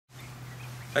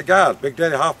Hey guys, Big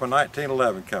Daddy Hoffman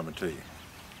 1911 coming to you.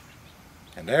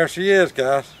 And there she is,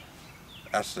 guys.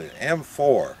 That's the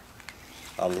M4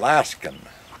 Alaskan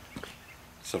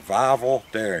Survival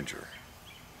Derringer.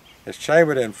 It's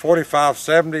chambered in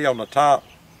 45-70 on the top,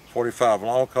 45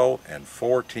 long Colt, and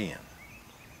 410.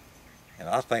 And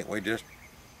I think we just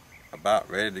about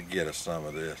ready to get us some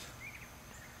of this.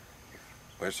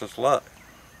 Wish us luck.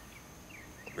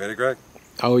 Ready, Greg?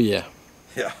 Oh yeah.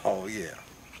 Yeah, oh yeah.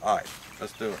 All right,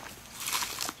 let's do it.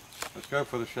 Let's go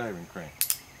for the shaving cream.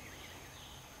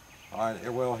 All right,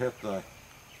 it will hit the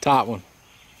top one.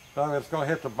 No, it's going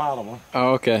to hit the bottom one.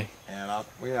 Oh, okay. And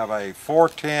we have a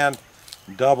 410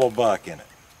 double buck in it.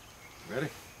 Ready?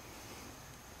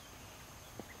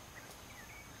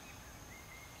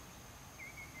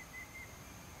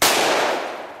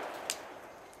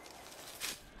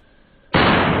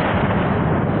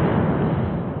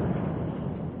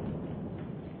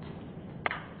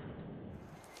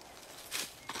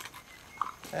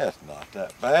 That's not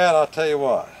that bad, I'll tell you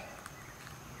what.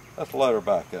 Let's load her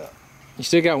back up. You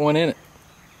still got one in it?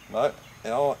 No,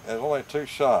 it's only 2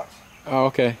 shots. Oh,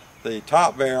 okay. The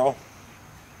top barrel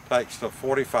takes the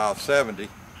 45-70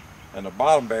 and the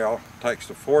bottom barrel takes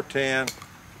the 410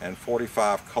 and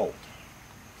 45 Colt.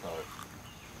 So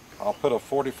I'll put a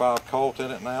 45 Colt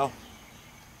in it now.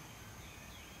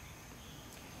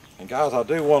 And guys, I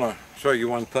do want to show you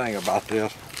one thing about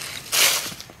this.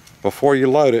 Before you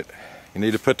load it, you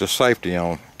need to put the safety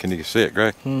on. Can you see it,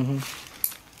 Greg? Mm-hmm.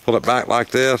 Pull it back like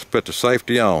this, put the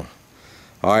safety on.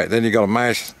 All right, then you're gonna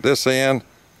mash this in,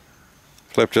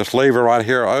 flip this lever right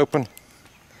here open,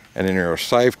 and then you're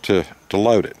safe to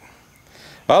load it.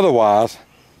 Otherwise,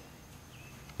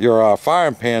 your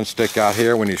firing pin stick out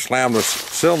here, when you slam the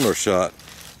cylinder shut,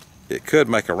 it could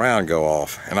make a round go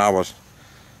off. And I was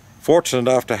fortunate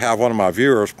enough to have one of my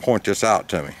viewers point this out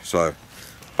to me. So,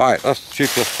 all right, let's shoot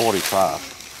this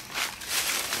 45.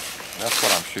 That's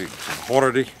what I'm shooting, some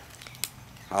Full30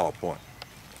 hollow point.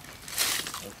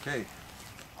 Okay.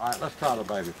 All right, let's try the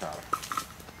baby powder.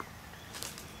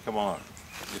 Come on,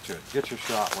 get your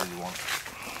shot where you want it.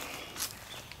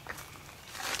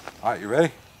 All right, you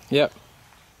ready? Yep.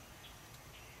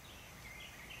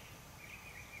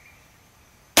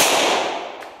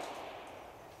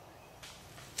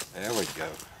 There we go.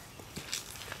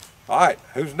 All right,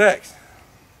 who's next?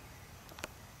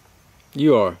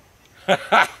 You are.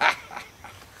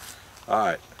 All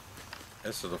right,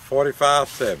 this is a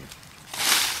 45-70.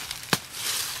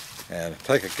 And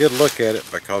take a good look at it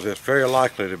because it's very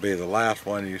likely to be the last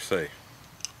one you see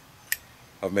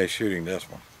of me shooting this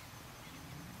one.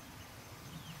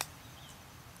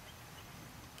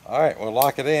 All right, we'll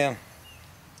lock it in.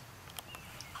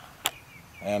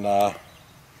 And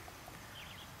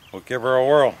we'll give her a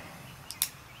whirl.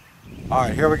 All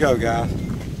right, here we go, guys.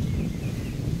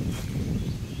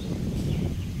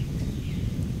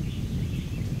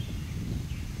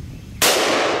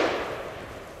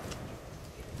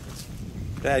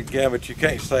 Dadgummit, you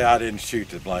can't say I didn't shoot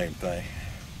the blame thing.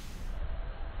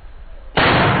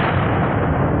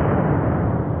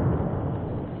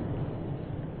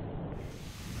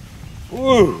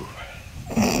 Woo!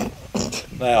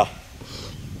 Now,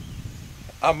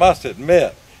 I must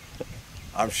admit,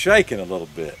 I'm shaking a little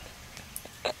bit.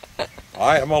 All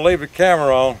right, I'm gonna leave the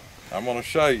camera on. I'm gonna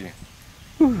show you.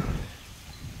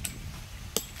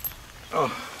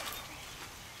 Oh.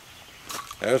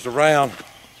 There's the round.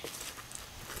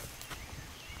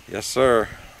 Yes, sir.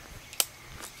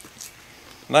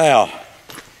 Now,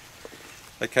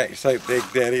 they can't say Big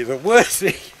Daddy's a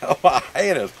wussy. Oh, my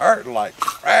hand is hurting like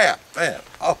crap, man.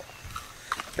 Oh,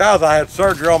 guys, I had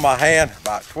surgery on my hand,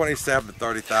 about $27,000 to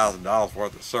 $30,000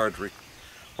 worth of surgery,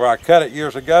 where I cut it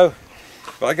years ago.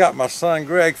 But I got my son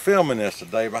Greg filming this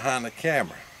today behind the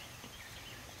camera,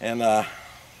 and I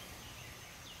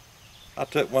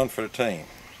took one for the team.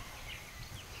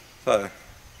 So,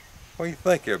 what do you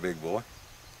think here, big boy?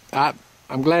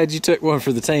 I'm glad you took one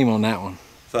for the team on that one.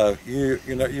 So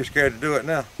you're scared to do it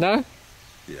now? No?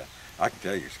 Yeah, I can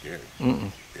tell you're scared.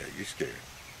 Mm-mm. Yeah, you're scared.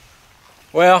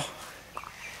 Well,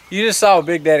 you just saw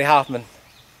Big Daddy Hoffman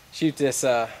shoot this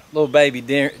little baby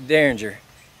Derringer,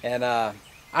 and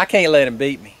I can't let him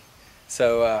beat me.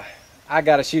 So I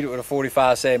got to shoot it with a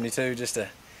 45-72 just to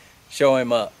show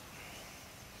him up.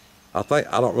 I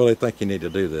don't really think you need to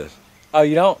do this. Oh,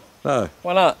 you don't? No.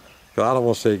 Why not? Because I don't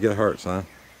want to see you get hurt, son.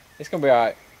 It's gonna be all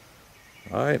right.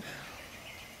 All right.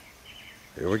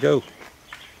 Here we go.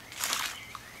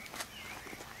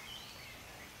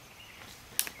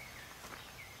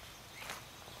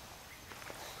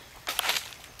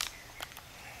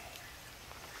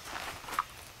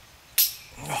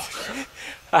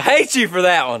 I hate you for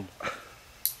that one.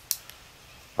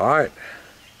 All right.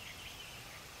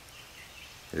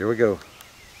 Here we go.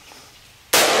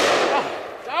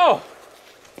 Oh!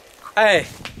 Hey,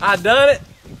 I done it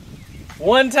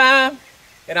one time,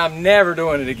 and I'm never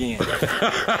doing it again.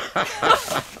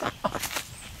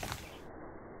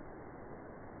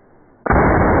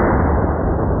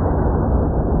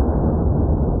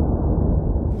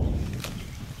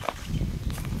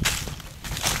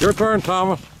 Your turn,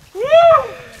 Thomas. Woo!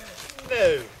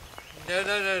 No. No, no,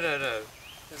 no, no, no.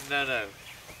 No, no.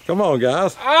 Come on,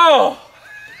 guys. Oh!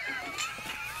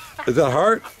 Does that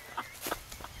hurt?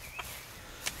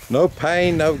 No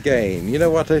pain, no gain. You know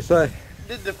what they say?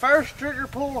 Did the first trigger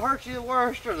pull hurt you the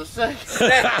worst or the second?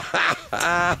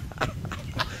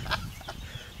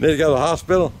 Need to go to the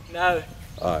hospital? No.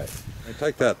 All right. And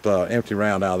take that empty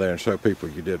round out of there and show people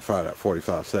you did fire that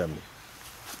 45-70.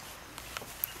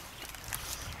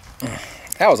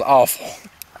 That was awful.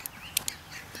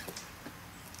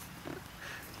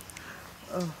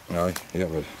 No, you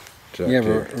have a check You have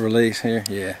here. a release here?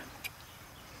 Yeah.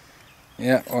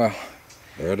 Yeah, well,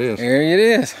 There it is. there it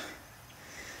is.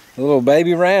 A little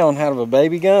baby round out of a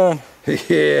baby gun.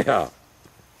 Yeah.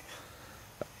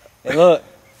 And look,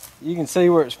 you can see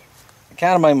where it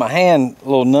kind of made my hand a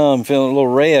little numb, feeling a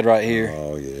little red right here.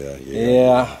 Oh, yeah,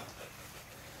 Yeah.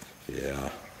 Yeah,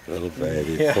 little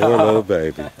baby, Yeah. poor little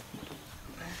baby.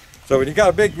 So when you got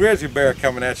a big grizzly bear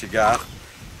coming at you guys,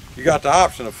 you got the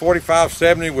option of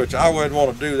 45-70, which I wouldn't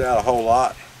want to do that a whole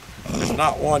lot. It's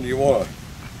not one you want to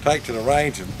take to the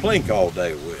range and plink all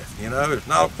day with, you know, it's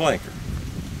not a plinker.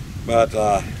 But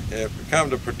if it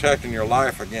comes to protecting your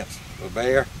life against the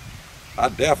bear,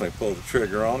 I'd definitely pull the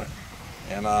trigger on it.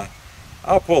 And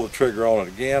I'll pull the trigger on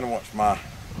it again once my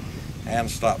hand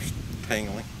stops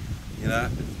tingling, you know.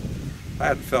 I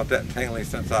hadn't felt that tingling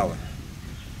since I was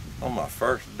on my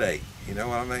first date, you know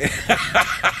what I mean?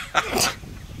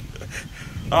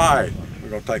 All right, we're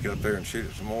gonna take it up there and shoot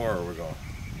it some more, or we're gonna...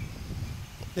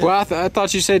 Well, I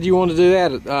thought you said you wanted to do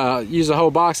that, use a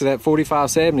whole box of that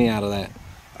 45-70 out of that.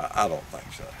 I don't think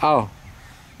so. Oh.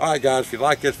 All right, guys, if you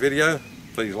like this video,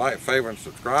 please like, favor, and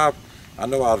subscribe. I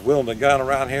know I was wheeling the gun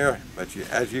around here, but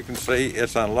as you can see,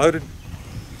 it's unloaded.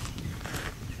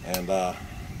 And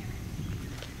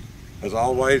as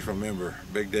always, remember,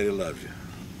 Big Daddy loves you.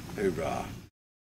 Hoorah.